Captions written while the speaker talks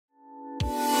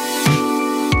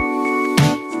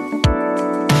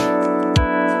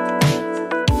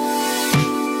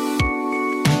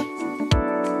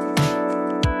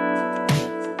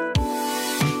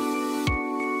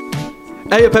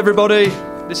Hey up everybody,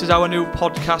 this is our new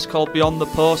podcast called Beyond the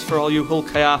Post for all you Hull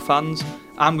KR fans.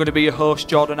 I'm going to be your host,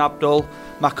 Jordan Abdull.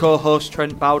 My co-host,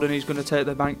 Trent Bowden, he's going to take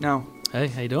the mic now. Hey,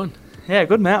 how you doing? Yeah,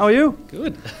 good mate, how are you?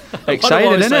 Good.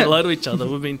 Excited, isn't it? Say hello to each other.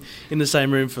 We've been in the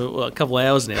same room for a couple of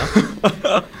hours now.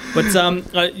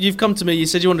 But you've come to me, you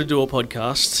said you wanted to do a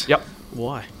podcast. Yep.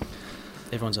 Why?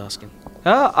 Everyone's asking.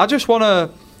 I just want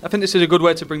to, I think this is a good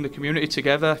way to bring the community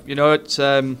together. You know, it's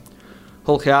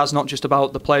Hull KR is not just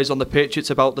about the players on the pitch, it's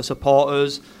about the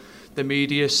supporters, the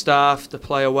media staff, the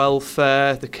player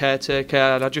welfare, the caretaker,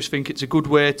 and I just think it's a good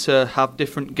way to have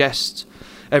different guests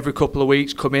every couple of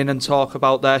weeks come in and talk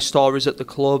about their stories at the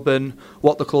club and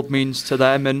what the club means to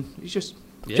them, and it's just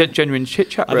genuine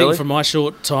chit-chat, really. I think from my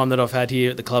short time that I've had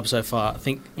here at the club so far, I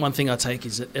think one thing I take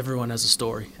is that everyone has a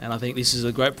story, and I think this is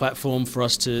a great platform for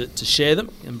us to share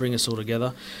them and bring us all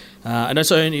together. I know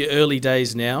it's only early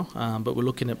days now, but we're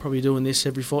looking at probably doing this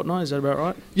every fortnight. Is that about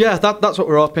right? Yeah, that's what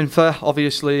we're hoping for.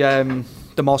 Obviously,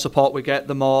 the more support we get,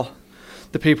 the more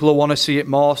the people who want to see it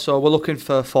more. So we're looking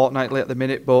for fortnightly at the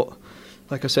minute, but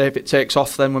like I say, if it takes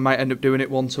off, then we might end up doing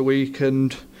it once a week.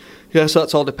 And yeah, so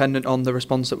that's all dependent on the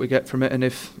response that we get from it and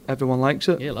if everyone likes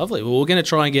it. Yeah, lovely. Well, we're going to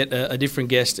try and get a different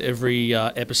guest every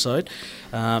episode,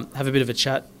 have a bit of a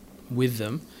chat with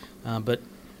them, but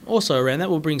also around that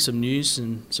we'll bring some news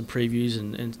and some previews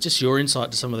and just your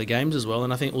insight to some of the games as well.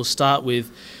 And I think we'll start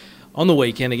with, on the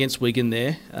weekend against Wigan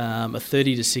there, a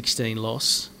 30-16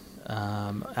 loss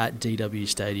at DW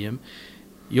Stadium.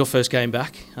 Your first game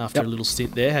back after a little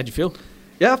stint there. How'd you feel?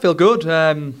 Yeah, I feel good.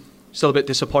 Still a bit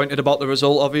disappointed about the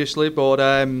result, obviously, but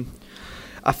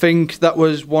I think that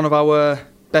was one of our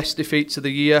best defeats of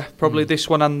the year. Probably this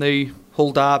one and the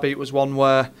Hull derby. It was one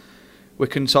where we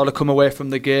can sort of come away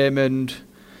from the game and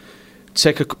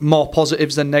take more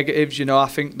positives than negatives. You know, I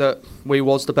think that we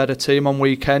was the better team on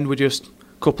weekend. We just,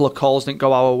 a couple of calls didn't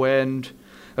go our way, and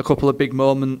a couple of big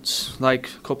moments, like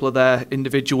a couple of their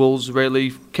individuals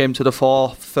really came to the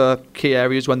fore for key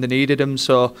areas when they needed them.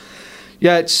 So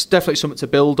yeah, it's definitely something to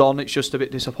build on. It's just a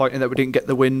bit disappointing that we didn't get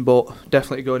the win, but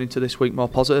definitely going into this week more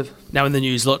positive. Now in the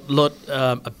news, lot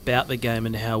about the game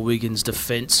and how Wigan's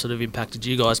defence sort of impacted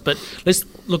you guys. But let's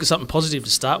look at something positive to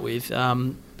start with.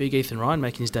 Big Ethan Ryan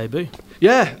making his debut.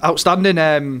 Yeah, outstanding.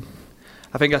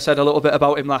 I think I said a little bit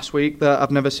about him last week, that I've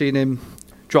never seen him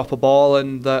drop a ball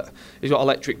and that he's got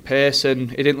electric pace, and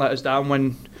he didn't let us down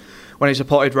when he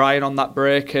supported Ryan on that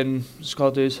break and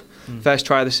scored his first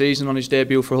try of the season on his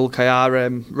debut for Hull KR.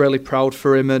 Really proud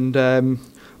for him, and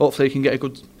hopefully he can get a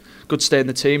good stay in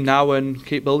the team now and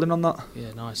keep building on that.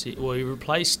 Yeah, nice. He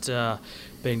replaced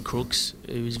Ben Crooks,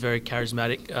 who is very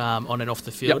charismatic on and off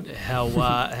the field. Yep.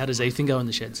 How does Ethan go in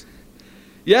the sheds?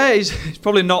 Yeah, he's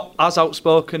probably not as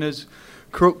outspoken as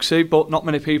Crooksy, but not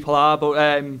many people are. But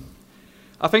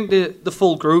I think the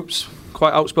full group's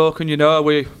quite outspoken. You know,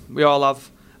 we all have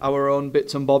our own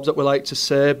bits and bobs that we like to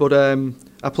say, but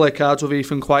I play cards with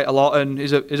Ethan quite a lot, and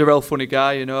he's a real funny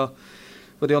guy. You know,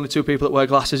 we're the only two people that wear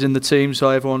glasses in the team, so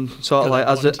everyone sort of like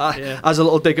has a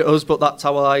little dig at us. But that's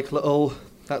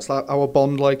our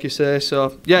bond, like you say.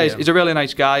 So yeah, he's a really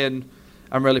nice guy, and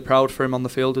I'm really proud for him on the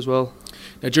field as well.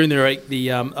 Now, during the week, the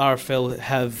RFL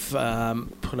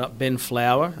have put up Ben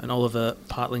Flower and Oliver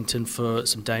Partlington for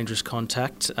some dangerous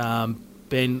contact.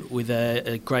 Ben with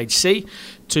a grade C,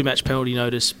 2-match penalty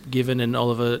notice given, and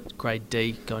Oliver grade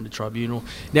D going to tribunal.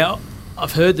 Now,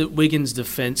 I've heard that Wigan's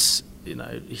defence, you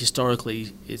know,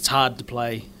 historically, it's hard to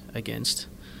play against.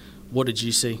 What did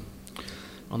you see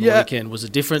on the weekend? Was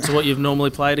it different to what you've normally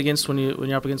played against when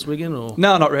you're up against Wigan? Or?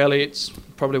 No, not really. It's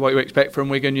probably what you expect from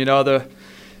Wigan. You know,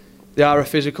 they are a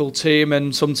physical team,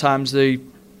 and sometimes they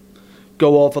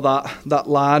go over that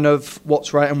line of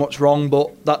what's right and what's wrong,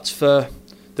 but that's for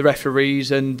the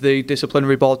referees and the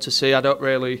disciplinary board to see. I don't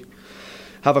really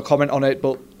have a comment on it,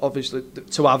 but obviously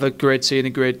to have a grade C and a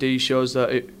grade D shows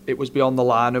that it was beyond the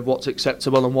line of what's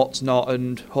acceptable and what's not,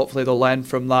 and hopefully they'll learn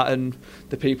from that, and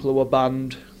the people who are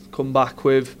banned come back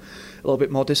with a little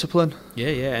bit more discipline.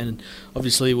 Yeah, and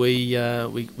obviously we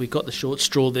got the short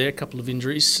straw there, a couple of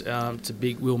injuries to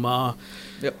Big Will Maher,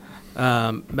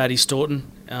 Matty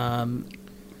Staunton.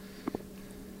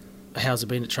 How's it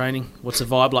been at training? What's the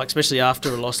vibe like, especially after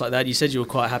a loss like that? You said you were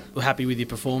quite happy with your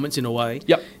performance in a way.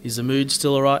 Yep. Is the mood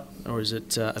still all right, or is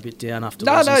it a bit down after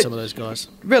losing some of those guys?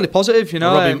 Really positive, you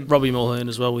know. Robbie Mulhern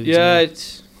as well with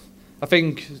his I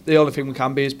think the only thing we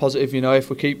can be is positive, you know. If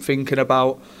we keep thinking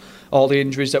about all the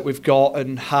injuries that we've got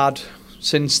and had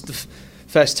since the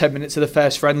first 10 minutes of the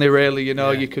first friendly, really, you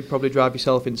know, you could probably drive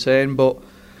yourself insane. But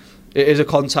it is a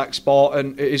contact sport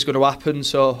and it is going to happen.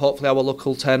 So hopefully our luck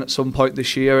will turn at some point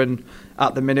this year. And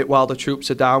at the minute, while the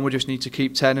troops are down, we just need to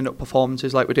keep turning up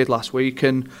performances like we did last week.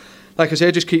 And like I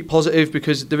say, just keep positive,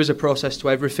 because there is a process to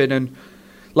everything. And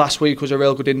last week was a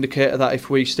real good indicator that if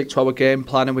we stick to our game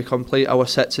plan and we complete our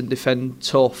sets and defend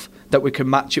tough, that we can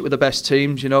match it with the best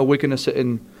teams. You know, we're going to sit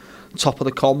in top of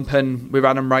the comp, and we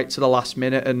ran them right to the last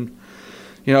minute. And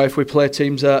you know, if we play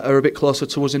teams that are a bit closer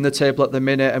to us in the table at the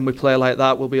minute and we play like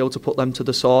that, we'll be able to put them to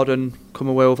the sword and come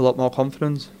away with a lot more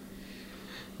confidence.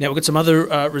 Now, we've got some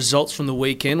other results from the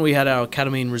weekend. We had our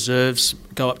academy and reserves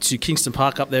go up to Kingston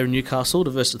Park up there in Newcastle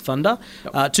to versus Thunder.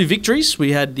 Yep. 2 victories.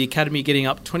 We had the academy getting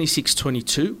up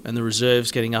 26-22 and the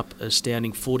reserves getting up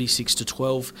astounding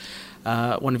 46-12.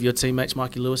 One of your teammates,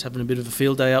 Mikey Lewis, having a bit of a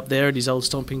field day up there at his old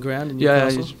stomping ground in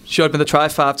Newcastle. Yeah, he showed me the try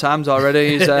 5 times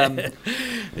already.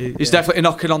 He's definitely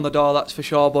knocking on the door, that's for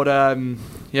sure. But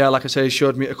yeah, like I say, he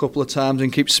showed me it a couple of times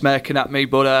and keeps smirking at me.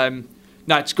 But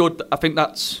no, it's good. I think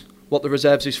that's what the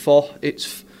reserves is for.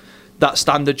 It's that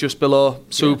standard just below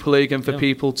Super League, and for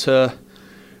people to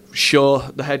show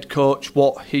the head coach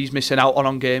what he's missing out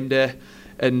on game day.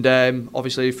 And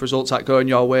obviously, if results aren't going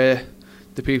your way,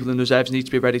 the people in the reserves need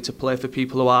to be ready to play for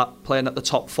people who are playing at the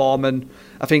top form. And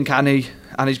I think Annie's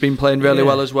been playing really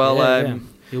well as well.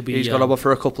 He's got over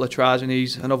for a couple of tries, and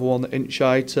he's another one that isn't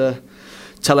shy to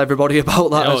tell everybody about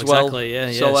that as well. Exactly,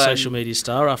 yeah. So, social media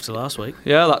star after last week.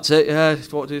 Yeah, that's it, yeah.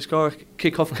 What did he score?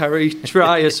 Kick-off carry,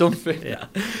 try or something. Yeah.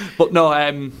 But no,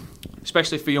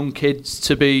 especially for young kids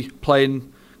to be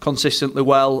playing consistently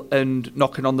well and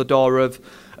knocking on the door of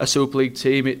a Super League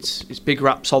team, it's big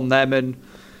raps on them. And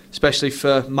especially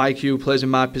for Mike, who plays in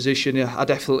my position, I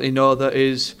definitely know that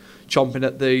he's chomping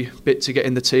at the bit to get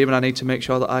in the team, and I need to make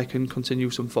sure that I can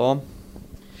continue some form.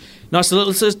 Nice. So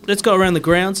let's go around the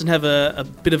grounds and have a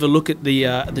bit of a look at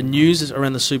the news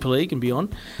around the Super League and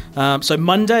beyond. So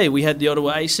Monday we had the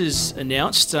Ottawa Aces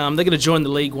announced. They're going to join the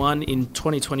League One in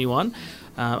 2021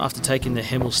 after taking the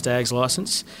Hemel Stags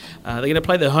licence. They're going to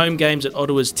play their home games at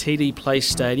Ottawa's TD Place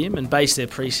Stadium and base their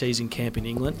pre-season camp in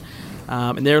England.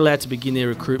 And they're allowed to begin their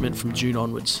recruitment from June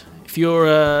onwards. If you're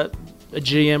a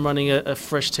GM running a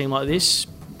fresh team like this,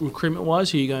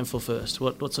 recruitment-wise, who are you going for first?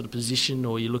 What sort of position,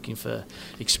 or are you looking for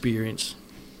experience?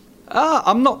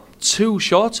 I'm not too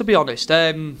sure, to be honest.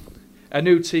 A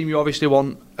new team, you obviously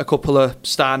want a couple of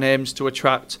star names to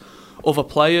attract other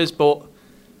players, but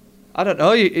I don't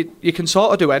know, you can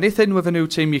sort of do anything with a new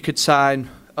team. You could sign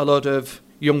a lot of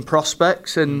young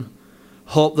prospects and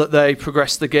hope that they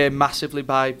progress the game massively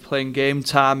by playing game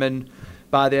time, and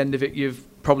by the end of it you've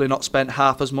probably not spent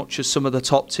half as much as some of the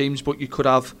top teams, but you could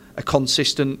have a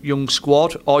consistent young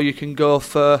squad. Or you can go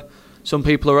for some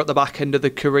people who are at the back end of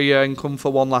the career and come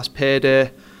for one last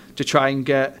payday to try and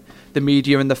get the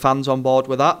media and the fans on board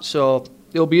with that. So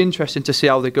it'll be interesting to see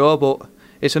how they go, but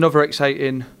it's another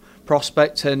exciting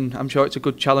prospect, and I'm sure it's a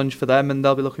good challenge for them, and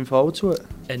they'll be looking forward to it.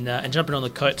 And jumping on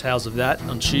the coattails of that,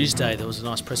 on Tuesday there was a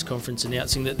nice press conference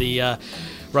announcing that the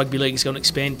Rugby League is going to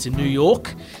expand to New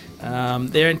York.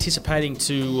 They're anticipating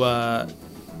to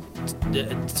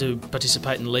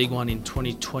participate in League One in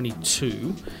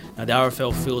 2022. The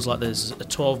RFL feels like there's a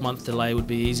 12-month delay would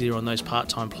be easier on those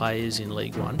part-time players in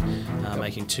League One,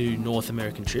 making 2 North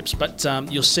American trips. But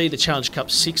you'll see the Challenge Cup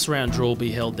 6th round draw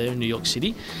be held there in New York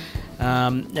City.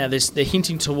 Now they're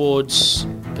hinting towards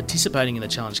participating in the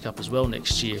Challenge Cup as well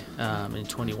next year in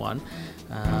 21.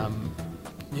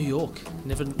 New York.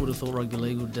 Never would have thought Rugby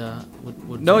League would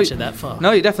venture that far.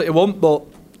 No, you definitely won't, but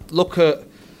look at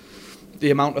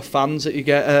the amount of fans that you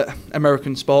get at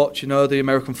American sports, you know, the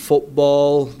American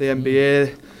football, the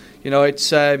NBA. You know,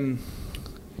 it's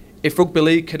if Rugby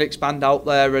League can expand out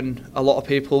there and a lot of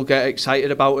people get excited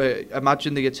about it,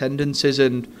 imagine the attendances,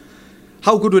 and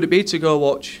how good would it be to go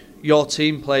watch your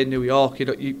team play in New York? You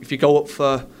know, if you go up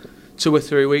for 2 or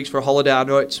 3 weeks for a holiday, I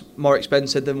know it's more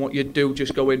expensive than what you'd do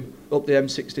just going up the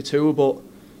M62, but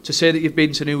to say that you've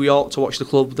been to New York to watch the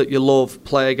club that you love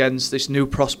play against this new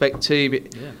prospect team,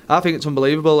 I think it's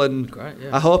unbelievable, and great,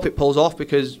 I hope it pulls off,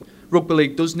 because Rugby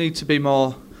League does need to be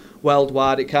more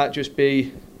worldwide. It can't just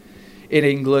be in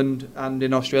England and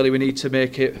in Australia. We need to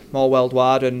make it more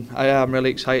worldwide, and I am really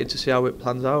excited to see how it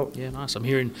plans out. Yeah, nice. I'm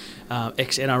hearing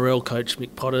ex-NRL coach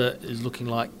Mick Potter is looking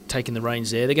like taking the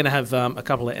reins there. They're going to have a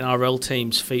couple of NRL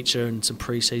teams feature and some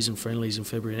pre-season friendlies in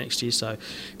February next year, so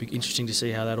it'll be interesting to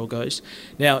see how that all goes.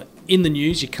 Now, in the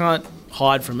news, you can't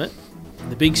hide from it.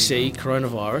 The big C,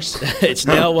 coronavirus, it's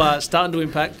now starting to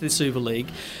impact the Super League,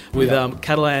 with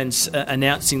Catalans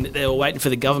announcing that they were waiting for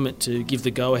the government to give the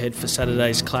go-ahead for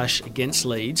Saturday's clash against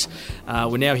Leeds.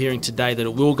 We're now hearing today that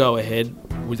it will go ahead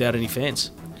without any fans.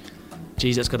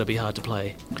 Geez, that's got to be hard to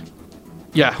play.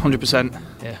 Yeah, 100%.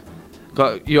 Yeah.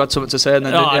 You had something to say, and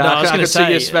then didn't you? I was going to say,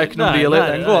 see you smacking under your lip.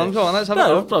 Then go on, let's have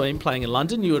a go. I mean, playing in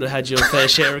London, you would have had your fair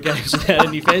share of games without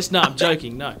any fans. No, I'm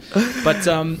joking. No, but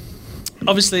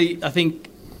obviously, I think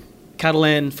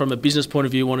Catalan, from a business point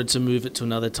of view, wanted to move it to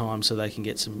another time so they can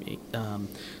get some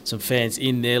fans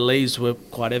in. Their leaves were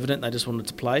quite evident; they just wanted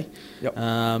to play. Yep.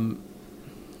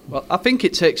 Well, I think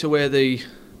it takes away the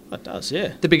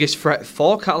biggest threat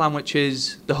for Catalan, which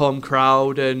is the home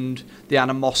crowd and the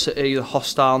animosity, the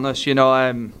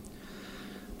hostileness,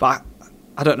 but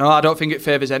I don't know. I don't think it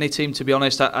favours any team, to be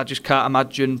honest. I just can't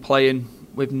imagine playing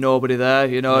with nobody there,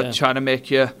 trying to make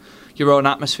your own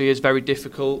atmosphere is very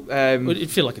difficult. It'd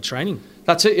feel like a training.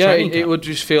 That's it, yeah. It would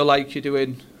just feel like you're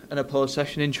doing an opposed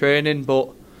session in training, but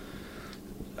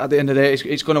at the end of the day,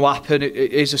 it's going to happen. It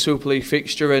is a Super League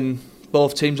fixture, and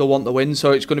both teams will want the win,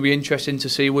 so it's going to be interesting to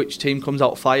see which team comes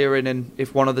out firing, and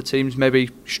if one of the teams maybe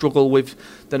struggle with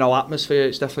the no atmosphere,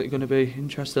 it's definitely going to be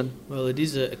interesting. Well, it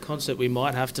is a concept we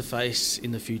might have to face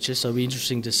in the future, so it'll be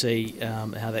interesting to see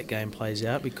how that game plays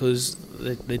out, because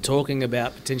they're talking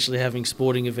about potentially having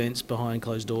sporting events behind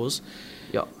closed doors.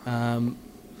 Yeah.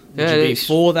 Would you be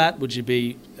for that? Would you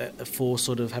be for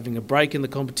sort of having a break in the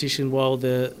competition while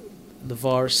the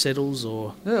virus settles?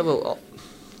 Or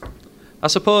I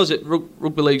suppose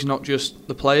rugby league's not just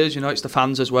the players, it's the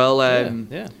fans as well.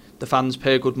 The fans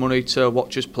pay good money to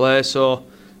watch us play, so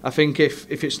I think if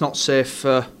it's not safe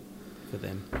for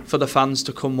the fans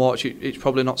to come watch, it's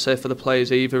probably not safe for the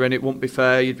players either, and it wouldn't be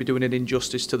fair. You'd be doing an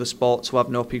injustice to the sport to have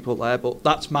no people there. But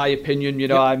that's my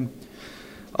opinion. I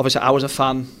was a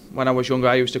fan when I was younger.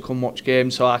 I used to come watch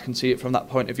games, so I can see it from that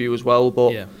point of view as well.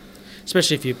 But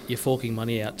especially if you're forking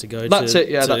money out to go. That's it.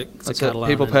 Yeah, that's it.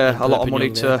 People pay a lot of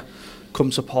money to come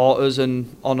support us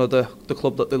and honour the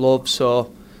club that they love.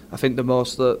 So I think the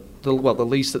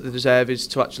least that they deserve is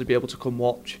to actually be able to come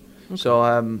watch. Okay.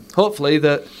 So hopefully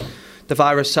the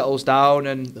virus settles down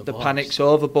and the panic's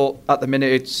over. But at the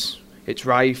minute it's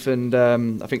rife, and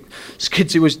I think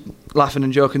Skidsy was laughing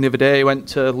and joking the other day. He went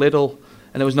to Lidl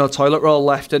and there was no toilet roll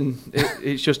left, and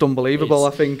it's just unbelievable.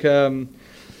 I think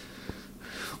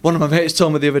one of my mates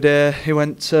told me the other day, he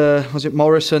went to, was it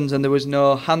Morrison's, and there was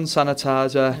no hand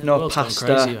sanitizer, no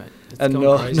pasta, and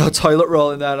no toilet roll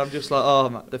in there. And I'm just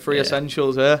like, man, the three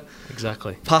essentials here.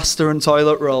 Exactly. Pasta and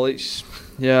toilet roll, I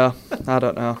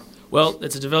don't know. Well,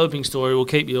 it's a developing story. We'll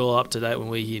keep you all up to date when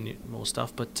we hear more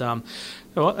stuff. But all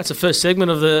right, that's the first segment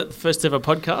of the first ever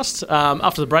podcast.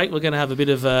 After the break, we're going to have a bit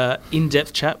of an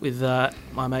in-depth chat with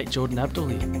my mate Jordan Abdull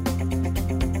here.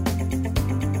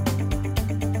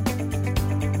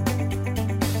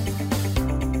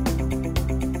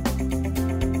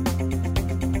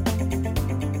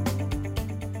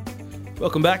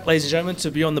 Welcome back, ladies and gentlemen,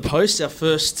 to Beyond the Post, our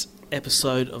first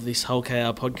episode of this Hull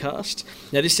KR podcast.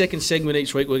 Now, this second segment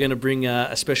each week, we're going to bring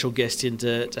a special guest in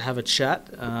to have a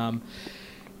chat.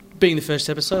 Being the first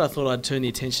episode, I thought I'd turn the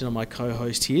attention on my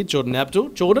co-host here, Jordan Abdull.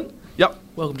 Jordan? Yep.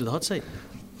 Welcome to the hot seat.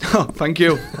 Oh, thank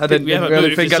you. I didn't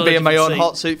really think I'd be in my own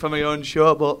hot seat for my own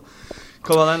show, but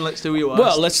come on then, let's do what you want.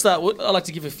 Well, let's start. I'd like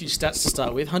to give a few stats to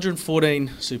start with.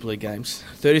 114 Super League games,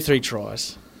 33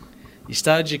 tries. You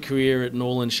started your career at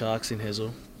Norland Sharks in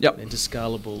Hezzle. Yep. Then to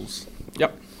Scala Bulls.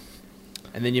 Yep.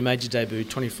 And then you made your debut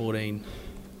 2014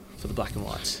 for the Black and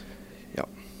Whites. Yep.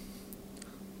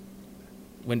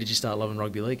 When did you start loving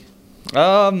rugby league?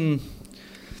 When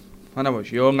I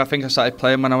was young. I think I started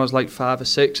playing when I was like 5 or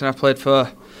 6, and I played for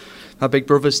my big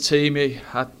brother's team.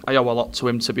 I owe a lot to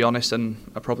him, to be honest, and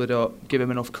I probably don't give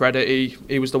him enough credit.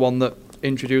 He was the one that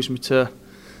introduced me to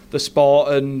the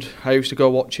sport, and I used to go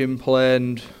watch him play,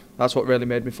 and that's what really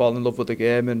made me fall in love with the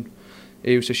game. And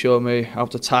he used to show me how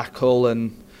to tackle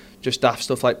and just daft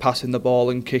stuff like passing the ball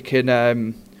and kicking.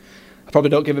 I probably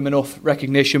don't give him enough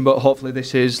recognition, but hopefully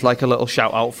this is like a little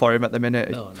shout out for him at the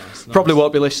minute. Oh, nice. Probably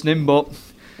won't be listening, but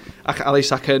at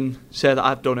least I can say that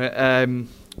I've done it. And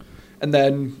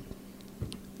then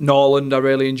Norland, I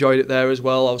really enjoyed it there as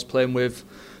well. I was playing with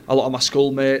a lot of my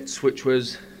schoolmates, which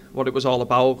was what it was all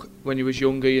about when you was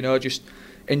younger, just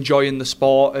enjoying the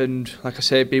sport, and like I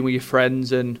say, being with your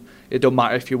friends, and it don't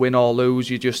matter if you win or lose,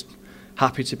 you're just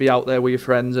happy to be out there with your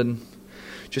friends and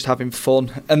just having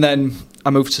fun. And then I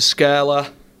moved to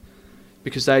Scala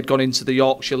because they had gone into the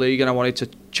Yorkshire League, and I wanted to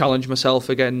challenge myself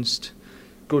against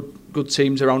good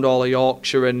teams around all of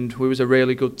Yorkshire, and we was a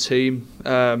really good team.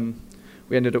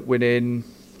 We ended up winning,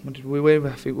 what did we win?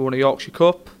 I think we won a Yorkshire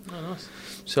Cup. Oh, nice.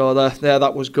 So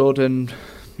that was good, and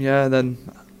then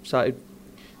started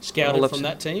scouted from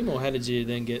that team, or how did you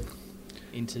then get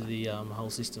into the whole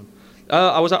system?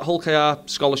 I was at Hull KR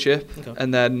scholarship, okay.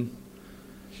 And then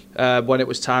when it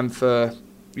was time for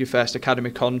your first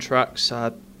academy contracts.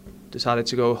 I decided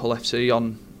to go Hull FC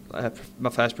on my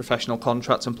first professional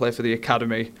contract and play for the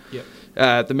academy.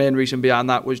 Yep. The main reason behind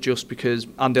that was just because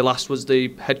Andy Last was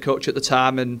the head coach at the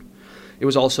time, and he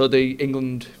was also the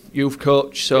England youth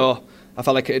coach, so yep. I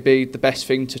felt like it'd be the best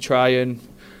thing to try and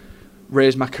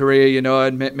raise my career, you know,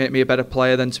 and make me a better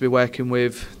player than to be working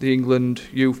with the England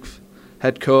youth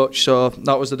head coach. So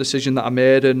that was the decision that I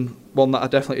made, and one that I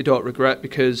definitely don't regret,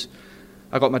 because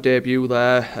I got my debut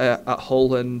there at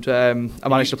Hull, and I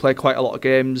managed to play quite a lot of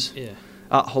games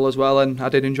at Hull as well, and I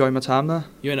did enjoy my time there.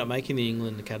 You ended up making the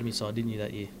England academy side, didn't you,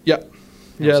 that year?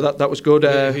 Yeah, that was good.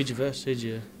 Who'd you verse?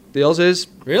 The Aussies.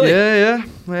 Really? Yeah,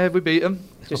 we beat them.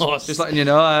 Just letting you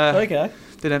know. Okay.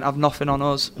 Didn't have nothing on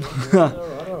us. All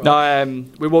right. No,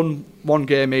 we won one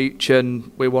game each,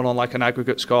 and we won on like an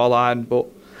aggregate scoreline. But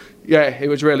yeah, it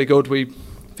was really good. I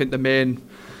think the main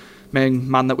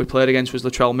man that we played against was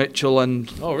Latrell Mitchell,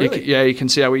 and oh really? You can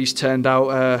see how he's turned out.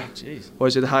 Jeez.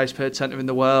 Was he the highest paid centre in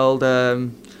the world? 2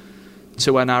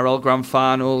 NRL grand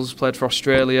finals. Played for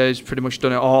Australia. He's pretty much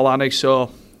done it all, hasn't he?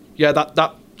 So yeah, that's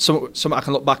something I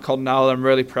can look back on now that I'm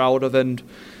really proud of, and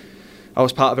I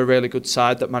was part of a really good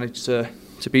side that managed to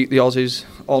beat the Aussies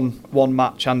on one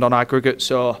match and on aggregate.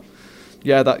 So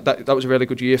yeah, that was a really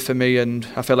good year for me, and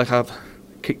I feel like I've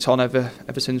kicked on ever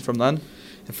since from then.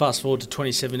 And fast forward to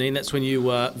 2017, that's when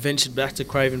you ventured back to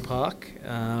Craven Park,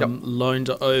 Yep. loaned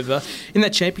over in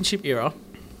that championship era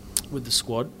with the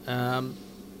squad.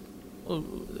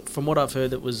 From what I've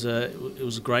heard, it was a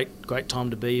great time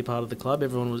to be a part of the club.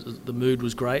 The mood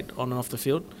was great on and off the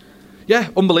field. Yeah,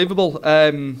 unbelievable.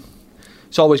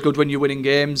 It's always good when you're winning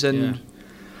games, and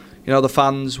you know, the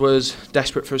fans was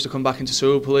desperate for us to come back into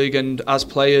Super League, and as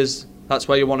players, that's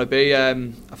where you want to be.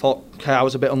 I thought I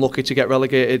was a bit unlucky to get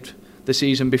relegated the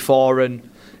season before, and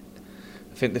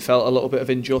I think they felt a little bit of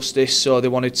injustice, so they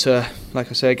wanted to, like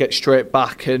I say, get straight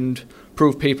back and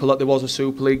prove people that there was a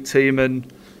Super League team.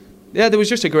 And yeah, there was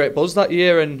just a great buzz that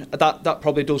year, and that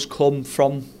probably does come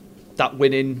from that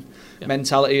winning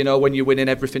mentality. You know, when you're winning,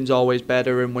 everything's always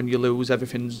better, and when you lose,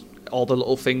 all the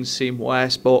little things seem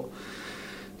worse. But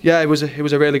yeah, it was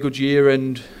a really good year,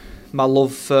 and my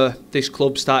love for this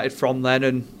club started from then,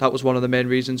 and that was one of the main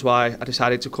reasons why I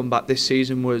decided to come back this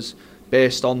season, was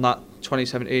based on that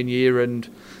 2017 year and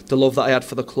the love that I had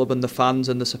for the club and the fans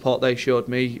and the support they showed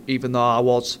me, even though I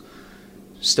was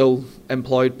still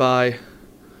employed by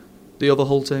the other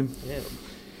Hull team. Yeah.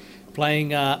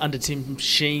 Playing under Tim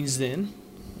Sheens then,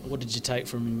 what did you take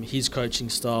from his coaching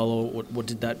style, or what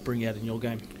did that bring out in your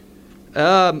game?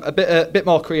 A bit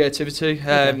more creativity.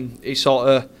 Okay. He sort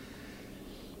of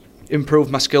improved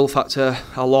my skill factor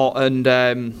a lot, and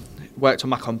worked on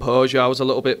my composure. I was a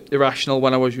little bit irrational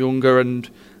when I was younger, and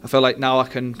I feel like now I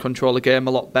can control the game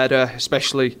a lot better,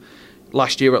 especially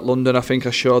last year at London. I think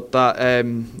I showed that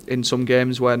in some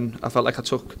games when I felt like I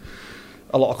took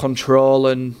a lot of control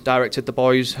and directed the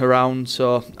boys around.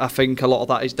 So I think a lot of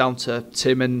that is down to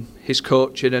Tim and his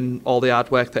coaching and all the hard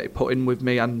work that he put in with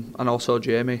me, and also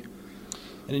Jamie.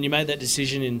 And then you made that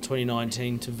decision in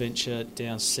 2019 to venture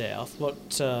down south.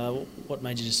 What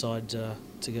made you decide to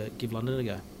give London a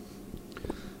go?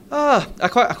 I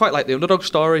quite like the underdog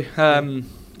story.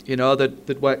 You know,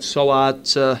 they'd worked so hard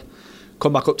to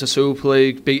come back up to Super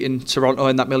League, beating Toronto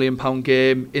in that £1 million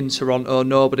game in Toronto.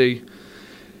 Nobody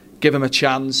give them a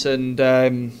chance, and I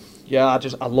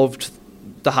loved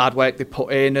the hard work they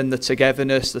put in, and the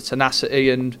togetherness, the tenacity.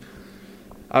 And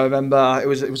I remember it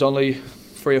was only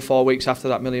 3 or 4 weeks after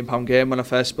that £1 million game when I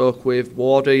first spoke with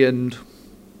Wardy, and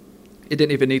he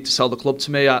didn't even need to sell the club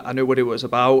to me. I knew what it was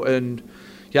about, and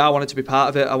I wanted to be part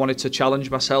of it. I wanted to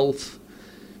challenge myself,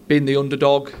 being the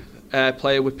underdog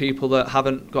player with people that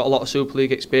haven't got a lot of Super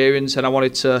League experience, and I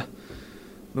wanted to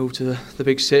move to the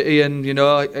big city and, you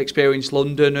know, experience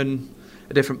London and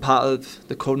a different part of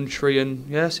the country,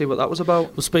 and see what that was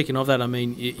about. Well, speaking of that, I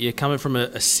mean, you're coming from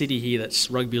a city here that's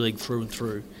rugby league through and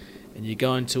through, and you're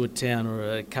going to a town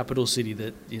or a capital city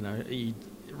that, you know,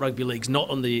 rugby league's not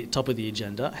on the top of the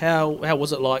agenda. How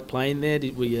was it like playing there?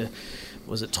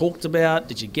 Was it talked about?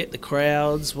 Did you get the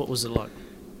crowds? What was it like?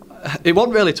 It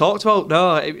wasn't really talked about.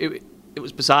 No, it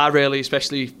was bizarre, really,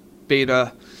 especially being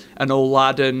an old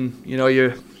lad, and you know,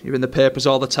 you're in the papers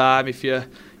all the time. If you're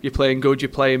playing good, you're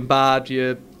playing bad.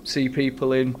 You see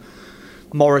people in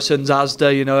Morrison's,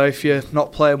 Asda. You know, if you're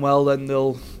not playing well, then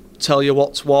they'll tell you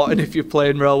what's what, and if you're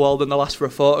playing real well, then they'll ask for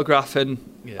a photograph. And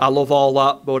I love all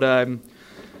that, but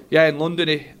in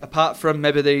London, apart from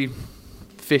maybe the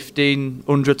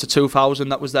 1,500 to 2,000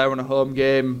 that was there on a home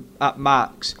game at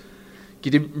max,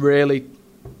 you didn't really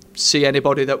see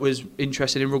anybody that was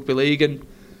interested in rugby league. And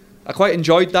I quite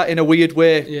enjoyed that in a weird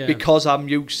way Yeah. because I'm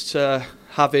used to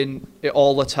having it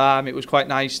all the time. It was quite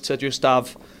nice to just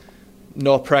have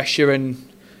no pressure, and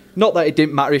not that it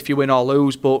didn't matter if you win or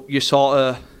lose, but you sort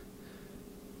of,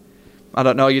 I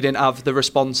don't know, you didn't have the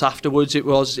response afterwards. It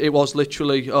was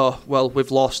literally, oh, well,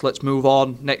 we've lost, let's move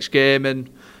on, next game. And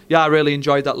yeah, I really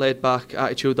enjoyed that laid-back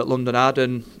attitude that London had,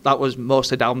 and that was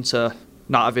mostly down to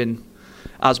not having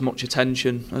as much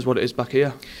attention as what it is back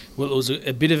here. Well, it was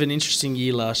a bit of an interesting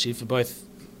year last year for both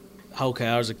Hull KR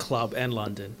as a club and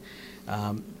London.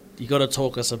 You got to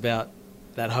talk us about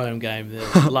that home game,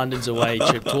 the London's away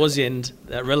trip towards the end,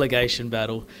 that relegation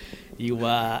battle. You'd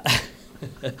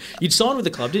signed with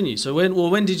the club, didn't you? So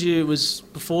when did you? It was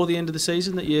before the end of the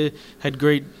season that you had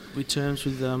agreed with terms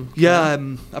with I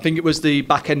think it was the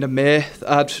back end of May.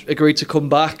 I'd agreed to come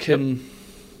back, and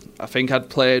I think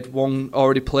I'd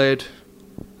already played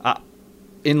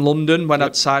in London when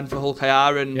I'd signed for Hull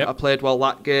KR, and I played well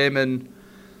that game, and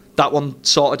that one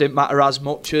sort of didn't matter as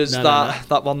much as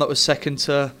that one that was second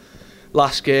to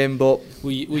last game. But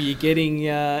were you getting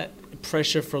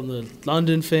pressure from the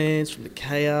London fans, from the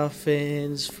KR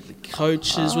fans, from the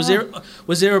coaches?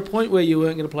 Was there a point where you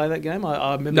weren't going to play that game?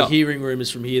 I remember hearing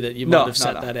rumours from here that you might have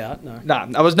sat that out. No,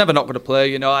 I was never not going to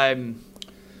play. You know,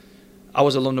 I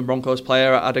was a London Broncos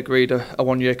player. I'd agreed a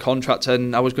 1-year contract,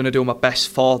 and I was going to do my best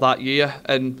for that year.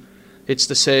 And it's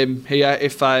the same here.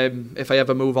 If I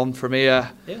ever move on from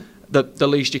here, the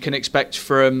least you can expect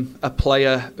from a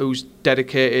player who's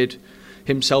dedicated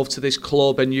himself to this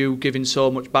club, and you giving so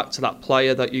much back to that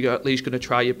player, that you're at least going to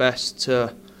try your best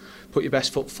to put your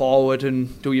best foot forward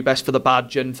and do your best for the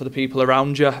badge and for the people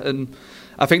around you. And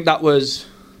I think that was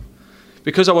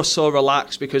because I was so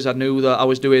relaxed, because I knew that I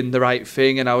was doing the right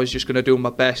thing and I was just going to do my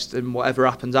best, and whatever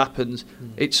happens.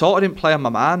 It sort of didn't play on my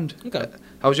mind.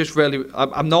 I was just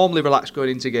I'm normally relaxed going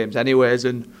into games anyways,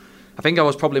 and I think I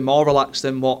was probably more relaxed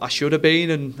than what I should have been,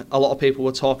 and a lot of people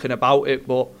were talking about it,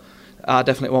 but I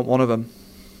definitely wasn't one of them.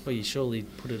 Well, you surely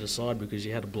put it aside because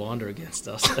you had a blinder against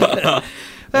us.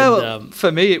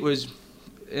 For me, it was,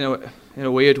 in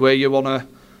a weird way, you want to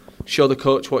show the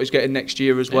coach what he's getting next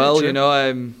year as well. True. You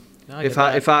know, if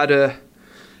I'd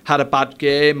had a bad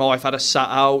game, or if I'd have sat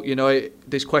out, you know,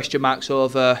 there's question marks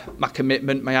over my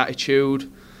commitment, my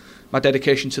attitude, my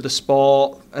dedication to the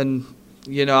sport, and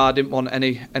you know, I didn't want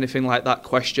anything like that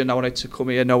questioned. I wanted to come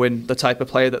here knowing the type of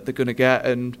player that they're going to get,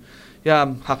 and yeah,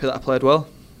 I'm happy that I played well.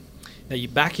 Now you're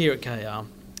back here at KR.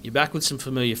 You're back with some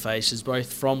familiar faces,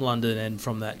 both from London and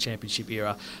from that championship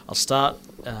era. I'll start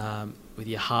with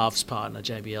your halves partner,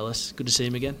 Jamie Ellis. Good to see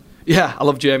him again. Yeah, I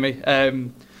love Jamie.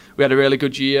 We had a really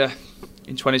good year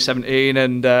in 2017,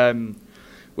 and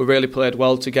we really played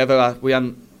well together. We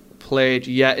hadn't played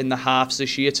yet in the halves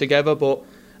this year together, but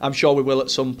I'm sure we will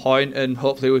at some point, and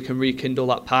hopefully we can rekindle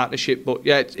that partnership. But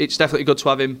yeah, it's definitely good to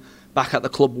have him back at the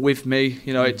club with me.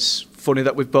 You know, it's funny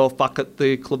that we're both back at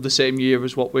the club the same year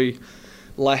as what we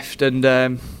left, and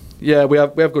yeah, we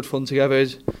have good fun together.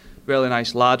 He's a really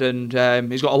nice lad, and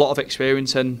he's got a lot of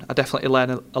experience, and I definitely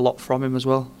learn a lot from him as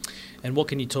well. And what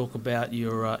can you talk about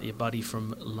your buddy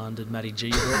from London, Matty G,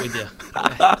 you brought with you?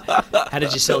 How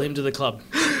did you sell him to the club?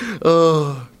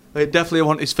 Oh, I definitely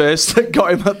want his face that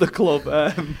got him at the club.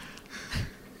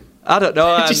 I don't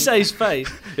know. Did you say his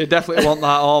face? You definitely want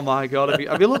that. Oh my God,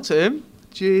 have you looked at him?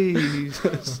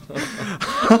 Jesus.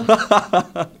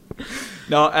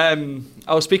 No,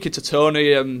 I was speaking to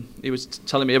Tony. He was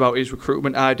telling me about his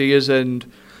recruitment ideas,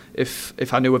 and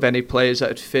if I knew of any players that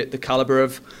would fit the calibre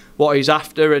of what he's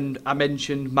after. And I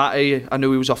mentioned Matty. I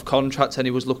knew he was off contract and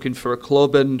he was looking for a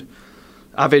club, and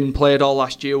having played all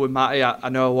last year with Matty, I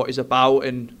know what he's about,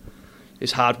 and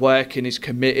he's hard working, he's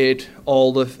committed,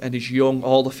 and he's young,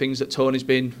 all the things that Tony's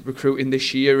been recruiting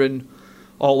this year, and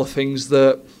all the things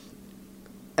that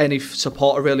any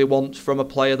supporter really wants from a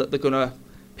player that they're going to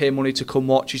pay money to come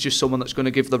watch. He's just someone that's going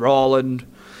to give their all, and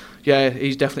yeah,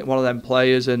 he's definitely one of them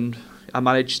players. And I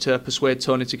managed to persuade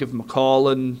Tony to give him a call,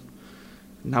 and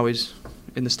now he's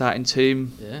in the starting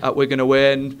team at Wigan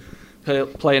away, and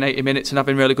playing 80 minutes and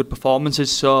having really good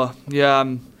performances. So yeah,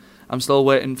 I'm still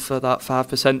waiting for that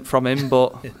 5% from him,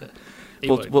 but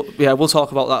we'll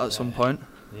talk about that at some point.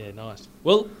 Yeah, nice.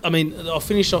 Well, I mean, I'll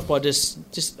finish off by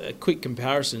just a quick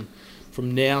comparison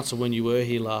from now to when you were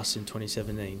here last in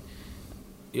 2017.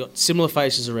 You got similar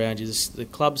faces around you. The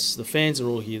clubs, the fans are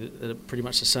all here. They're pretty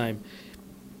much the same.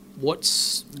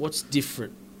 What's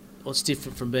different? What's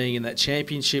different from being in that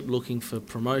championship, looking for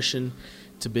promotion,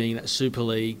 to being in that Super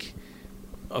League,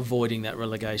 avoiding that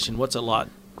relegation? What's it like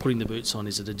putting the boots on?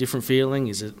 Is it a different feeling?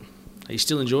 Are you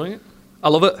still enjoying it? I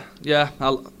love it. Yeah, I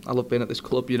love being at this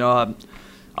club. You know,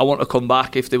 I want to come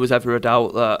back if there was ever a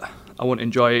doubt that I wouldn't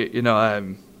enjoy it,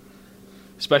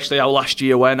 especially how last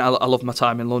year went. I love my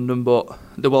time in London, but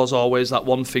there was always that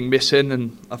one thing missing,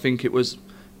 and I think it was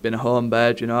being a home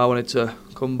bed. I wanted to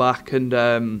come back, and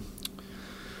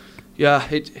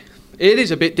it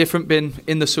is a bit different being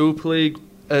in the Super League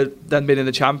than being in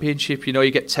the Championship.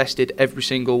 You get tested every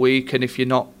single week, and if you're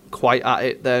not quite at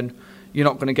it, then you're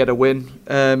not going to get a win.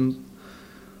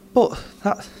 But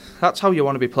that's how you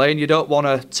want to be playing. You don't want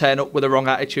to turn up with the wrong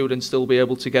attitude and still be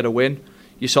able to get a win.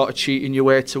 You're sort of cheating your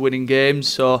way to winning games.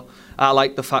 So I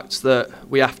like the fact that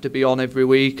we have to be on every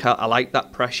week. I like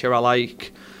that pressure. I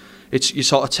like you're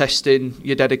sort of testing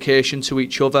your dedication to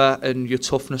each other and your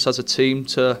toughness as a team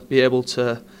to be able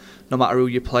to, no matter who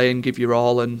you're playing, give your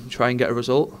all and try and get a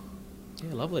result.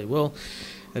 Yeah, lovely. Well,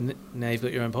 and now you've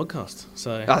got your own podcast.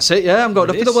 So that's it, yeah. I'm going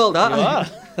up to the world, aren't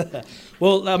I?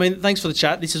 Well, I mean, thanks for the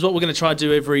chat. This is what we're going to try and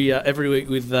do every week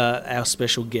with our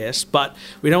special guests. But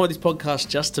we don't want this podcast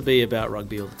just to be about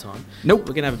rugby all the time. Nope.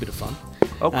 We're going to have a bit of fun.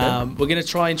 Okay. We're going to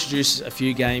try and introduce a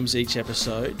few games each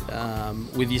episode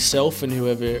with yourself and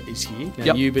whoever is here.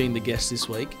 Now, you being the guest this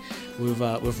week,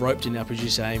 we've roped in our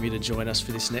producer Amy to join us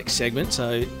for this next segment.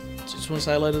 So just want to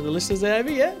say hello to the listeners there,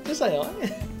 Amy? Yeah? Just say hello.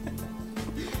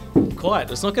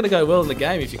 Quiet. It's not going to go well in the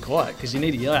game if you're quiet because you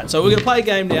need to yell out. So we're going to play a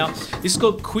game now. This is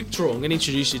called Quick Draw. I'm going to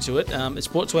introduce you to it. It's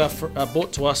brought to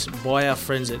us by our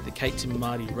friends at the Kate Tim and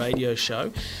Marty radio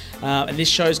show. And this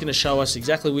show is going to show us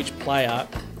exactly which player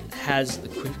has the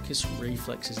quickest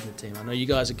reflexes in the team. I know you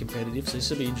guys are competitive, so this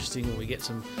will be interesting when we get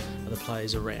some other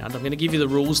players around. I'm going to give you the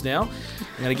rules now.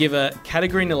 I'm going to give a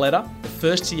category and a letter. The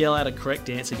first to yell out a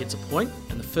correct answer gets a point,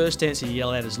 and the first answer you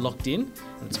yell out is locked in,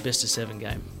 and it's a best of 7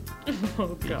 game.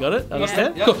 Oh, you got it?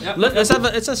 Understand? Yeah. Cool. Yep.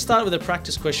 Let's start with a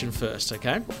practice question first,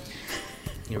 okay?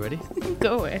 You ready?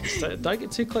 Go away. Don't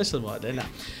get too close to the mic there. No.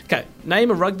 Okay.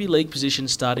 Name a rugby league position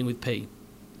starting with P.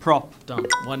 Prop. Done.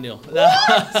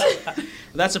 1-0.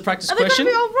 That's a practice question.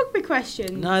 Are they going to be all rugby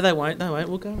questions? No, they won't.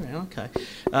 We'll go around. Okay.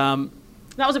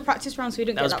 That was a practice round, so we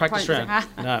didn't get that practice point. round.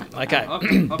 No. Okay.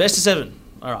 Okay. Best of 7.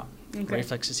 All right. Okay.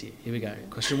 Reflexes here. Here we go.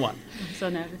 Question 1. I'm so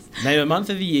nervous. Name a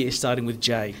month of the year starting with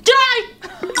J. J!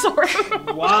 Sorry.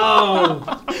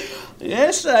 Wow.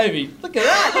 Yes, Amy. Look at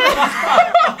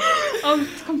that. I'm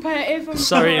competitive. I'm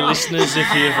Sorry, listeners,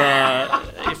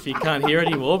 if you can't hear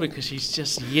anymore because she's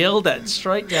just yelled at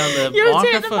straight down the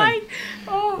microphone. The mic.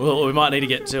 Oh. Well, we might need to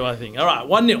get 2, I think. All right,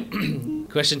 1-0.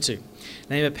 Question 2.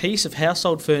 Name a piece of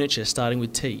household furniture starting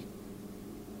with T.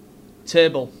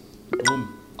 Table.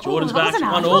 Boom. Jordan's that back.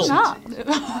 wasn't 1-all.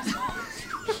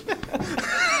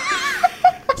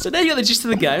 So now you got the gist of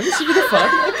the game. It's a bit of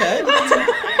fun. Okay.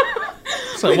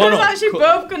 So we 1-all. were actually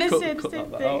both going to say the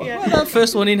same thing. Yeah. Well, the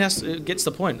first one in gets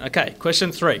the point. Okay,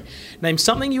 question 3. Name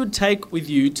something you would take with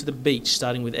you to the beach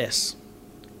starting with S.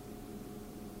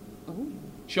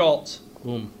 Shorts.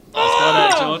 Boom. Let's go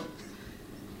now, Jordan.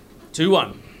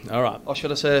 2-1. All right. Or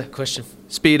should I say Question.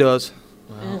 Speedos?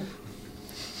 Wow.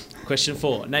 Question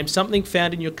 4. Name something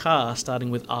found in your car starting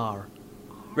with R.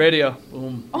 Radio.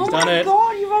 Boom. Oh He's done my it.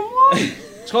 God, you're on one.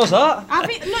 What's that? I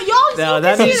mean, no, yours. No, You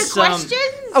that can see is, the questions.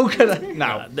 How can I?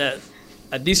 No.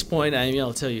 At this point, Amy,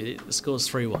 I'll tell you, the score's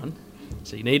 3-1.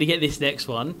 So you need to get this next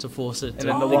one to force it to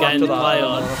then the one game after to play that.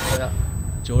 on. Yeah.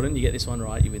 Jordan, you get this one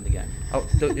right, you win the game. Oh,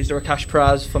 is there a cash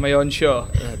prize for my own show?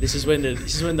 This is when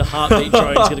the heartbeat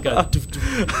drone's going to go. Doof,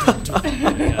 doof, doof, doof.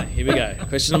 Okay, here we go.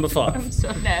 Question number 5. I'm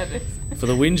so nervous. For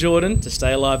the win, Jordan, to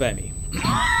stay alive, Amy.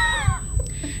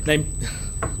 Name.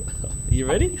 You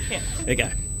ready? Yeah.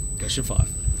 Okay. Question 5.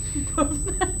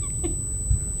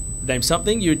 Name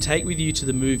something you would take with you to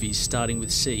the movies, starting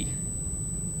with C.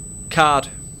 Card.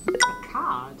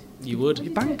 Card. You would.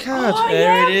 Your bank card. Oh, There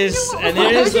yeah, it is, you know and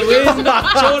what? there is the win. Jordan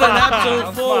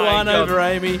Abdull Oh, my 4-1 God. over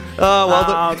Amy. Oh,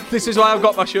 well, this is why I've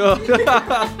got my show.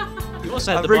 You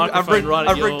also had the microphone right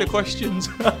at I've your... rigged the questions.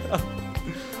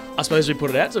 I suppose we put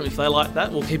it out to them. If they like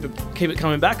that, we'll keep it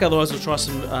coming back. Otherwise, we'll try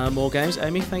some more games.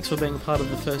 Amy, thanks for being a part of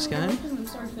the first game. I'm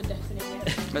sorry for deafening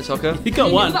it. It's okay. You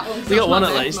got one. You got one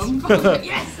at least.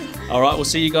 Yes. All right, we'll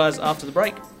see you guys after the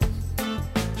break.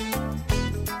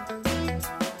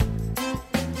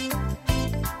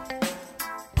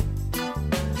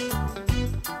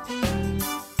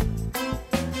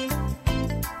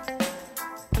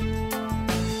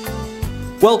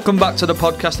 Welcome back to the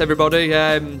podcast, everybody.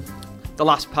 The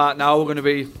last part now, we're going to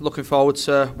be looking forward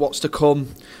to what's to come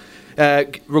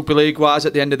rugby league wise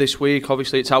at the end of this week.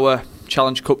 Obviously, it's our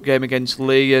Challenge Cup game against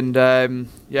Lee, and we're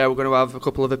going to have a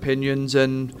couple of opinions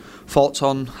and thoughts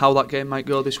on how that game might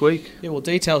go this week. Yeah, well,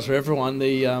 details for everyone.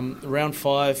 The round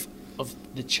 5 of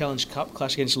the Challenge Cup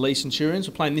clash against Lee Centurions.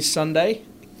 We're playing this Sunday,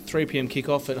 3 p.m.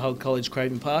 kickoff at Hull College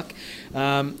Craven Park.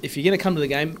 If you're going to come to the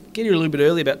game, get here a little bit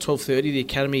early, about 12:30. The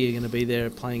Academy are going to be there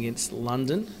playing against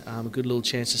London. A good little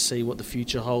chance to see what the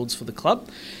future holds for the club.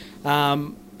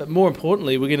 But more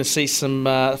importantly, we're going to see some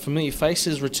familiar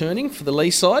faces returning for the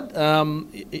Lee side.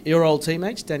 Your old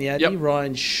teammates, Danny Addy, Yep.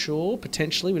 Ryan Shaw,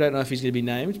 potentially. We don't know if he's going to be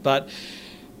named, but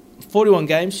 41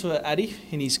 games for Addy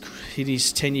in his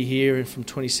tenure here from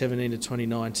 2017 to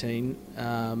 2019.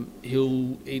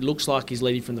 He looks like he's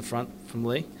leading from the front from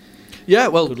Lee. Yeah,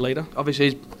 well, Good leader.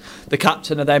 obviously he's the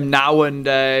captain of them now, and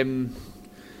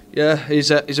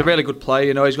he's a really good player.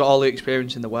 You know, he's got all the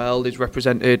experience in the world. He's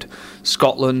represented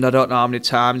Scotland, I don't know how many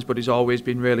times, but he's always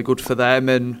been really good for them.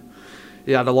 And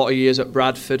he had a lot of years at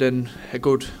Bradford and a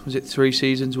good, 3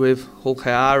 seasons with Hull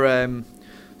KR.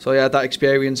 So yeah, that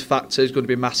experience factor is going to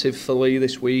be massive for Lee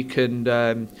this week, and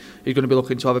he's going to be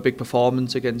looking to have a big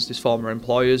performance against his former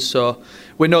employers. So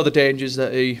we know the dangers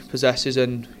that he possesses,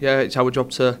 and yeah, it's our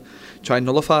job to try and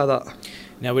nullify that.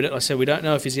 Now, like I said, we don't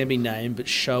know if he's going to be named, but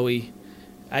Shoei,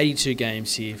 82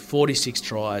 games here, 46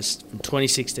 tries from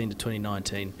 2016 to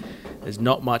 2019. There's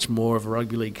not much more of a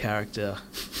rugby league character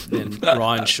than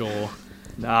Ryan Shaw.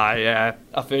 Nah, yeah,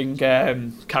 I think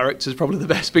character's probably the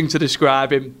best thing to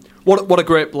describe him. What a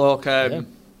great bloke.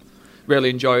 Really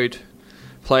enjoyed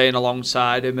playing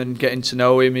alongside him and getting to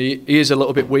know him. He is a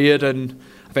little bit weird, and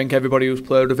I think everybody who's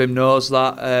played with him knows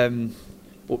that.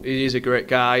 But he is a great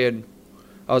guy, and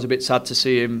I was a bit sad to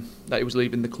see him that he was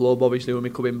leaving the club, obviously, when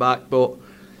we're coming back. But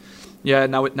yeah,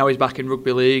 now he's back in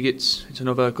Rugby League. It's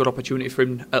another good opportunity for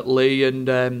him at Lee,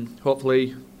 and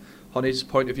hopefully, on his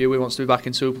point of view, he wants to be back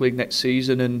in Super League next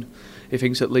season, and he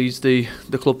thinks that Lee's the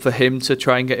club for him to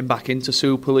try and get him back into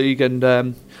Super League. And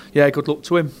good luck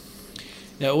to him.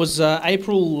 Now, it was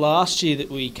April last year that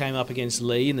we came up against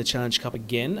Lee in the Challenge Cup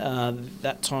again.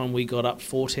 That time we got up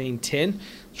 14-10.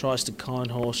 Tries to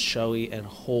Kindhorse, Shoei and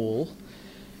Hall.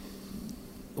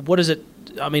 What is it?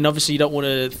 I mean, obviously you don't want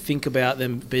to think about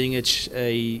them being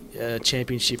a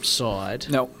championship side.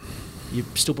 No. You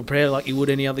still prepare like you would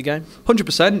any other game?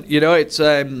 100%. You know, it's.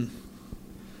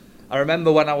 I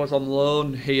remember when I was on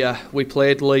loan here, we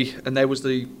played Lee, and they was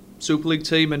the Super League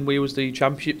team, and we was the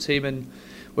Championship team, and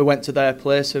we went to their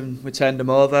place and we turned them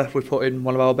over. We put in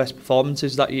one of our best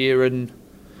performances that year, and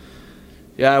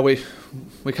yeah, we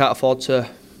can't afford to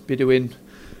be doing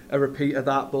a repeat of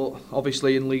that. But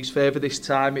obviously, in Lee's favour this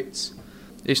time, it's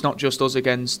not just us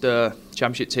against the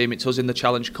Championship team; it's us in the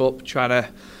Challenge Cup trying to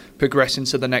progress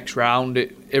into the next round,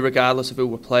 irregardless of who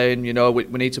we're playing. You know, we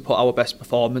need to put our best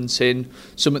performance in,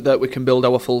 something that we can build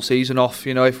our full season off.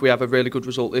 You know, if we have a really good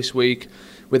result this week,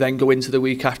 we then go into the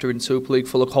week after in Super League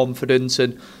full of confidence,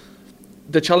 and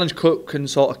the Challenge Cup can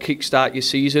sort of kickstart your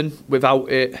season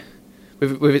without it.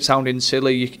 With it sounding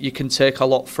silly, you can take a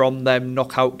lot from them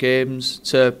knockout games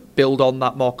to build on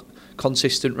that more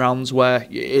consistent rounds where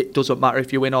it doesn't matter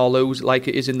if you win or lose, like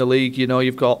it is in the league. You know,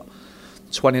 you've got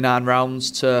 29 rounds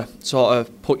to sort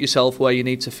of put yourself where you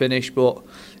need to finish, but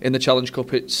in the Challenge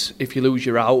Cup it's if you lose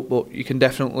you're out, but you can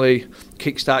definitely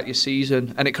kickstart your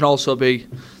season. And it can also be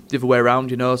the other way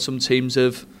around. You know, some teams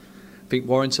have, I think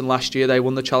Warrington last year, they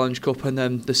won the Challenge Cup and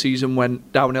then the season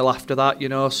went downhill after that, you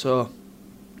know. So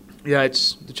yeah,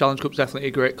 the Challenge Cup's definitely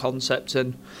a great concept,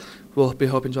 and we'll be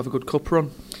hoping to have a good cup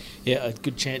run. Yeah, a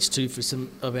good chance too for some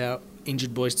of our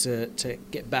injured boys to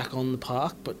get back on the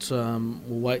park, but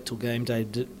we'll wait till game day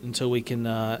until we can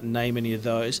name any of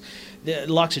those. The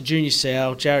likes of Junior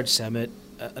Sow, Jared Samet,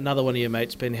 another one of your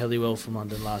mates, Ben Helliwell from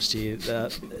London last year.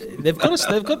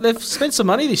 They've spent some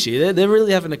money this year. They're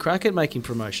really having a crack at making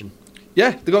promotion.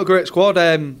 Yeah, they've got a great squad.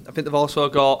 I think they've also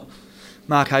got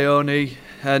Mark Ione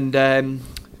and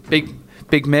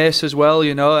Big Mace as well.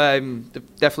 You know,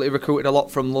 they've definitely recruited a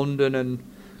lot from London and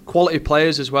quality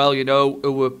players as well. You know,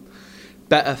 who were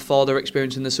better for their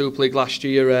experience in the Super League last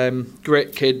year.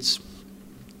 Great kids.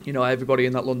 You know, everybody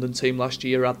in that London team last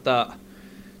year had that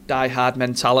die-hard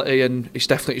mentality, and it's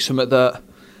definitely something that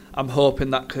I'm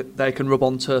hoping that they can rub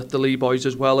onto the Lee boys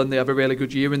as well, and they have a really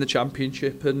good year in the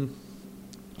Championship. And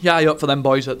yeah, I hope for them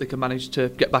boys that they can manage to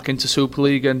get back into Super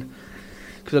League, and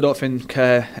because I don't think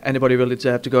anybody really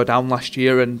deserved to go down last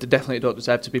year, and they definitely don't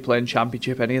deserve to be playing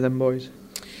Championship, any of them boys.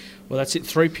 Well, that's it,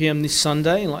 3 p.m. this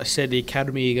Sunday, and like I said, the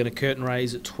Academy are going to curtain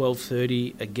raise at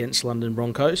 12:30 against London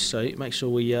Broncos, so make sure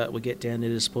we get down there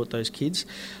to support those kids.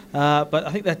 But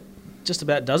I think that just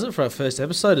about does it for our first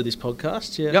episode of this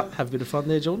podcast. Yeah, yep. Have a bit of fun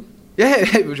there, Jordan. Yeah,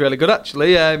 it was really good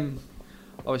actually.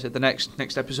 Obviously, the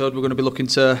next episode we're going to be looking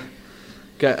to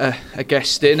get a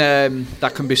guest in.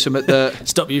 That can be something that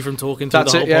stop you from talking to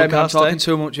that's the whole it, yeah, podcast. I'm talking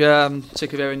too much. Yeah, I'm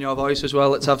sick of hearing your voice as well.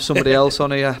 Let's have somebody else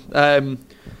on here.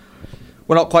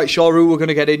 we're not quite sure who we're going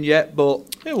to get in yet, but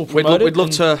Yeah, we'll we'd promote it love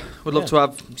and- to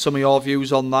have some of your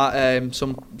views on that.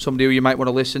 Somebody who you might want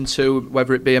to listen to,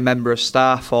 whether it be a member of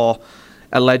staff or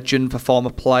a legend, a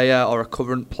former player or a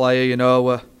current player. You know,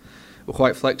 we're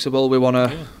quite flexible. We want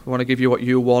to give you what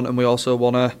you want, and we also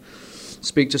want to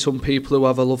speak to some people who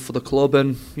have a love for the club,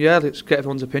 and let's get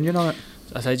everyone's opinion on it.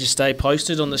 I say just stay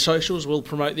posted on the socials. We'll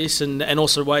promote this and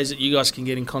also ways that you guys can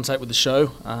get in contact with the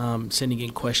show, sending in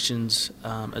questions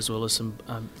as well as some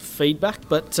feedback.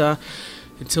 But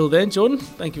until then, Jordan,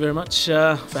 thank you very much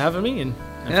for having me and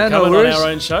for coming on our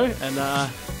own show. And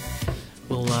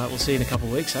we'll see you in a couple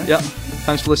of weeks. Eh? Yeah.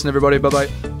 Thanks for listening, everybody. Bye-bye.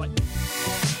 Bye.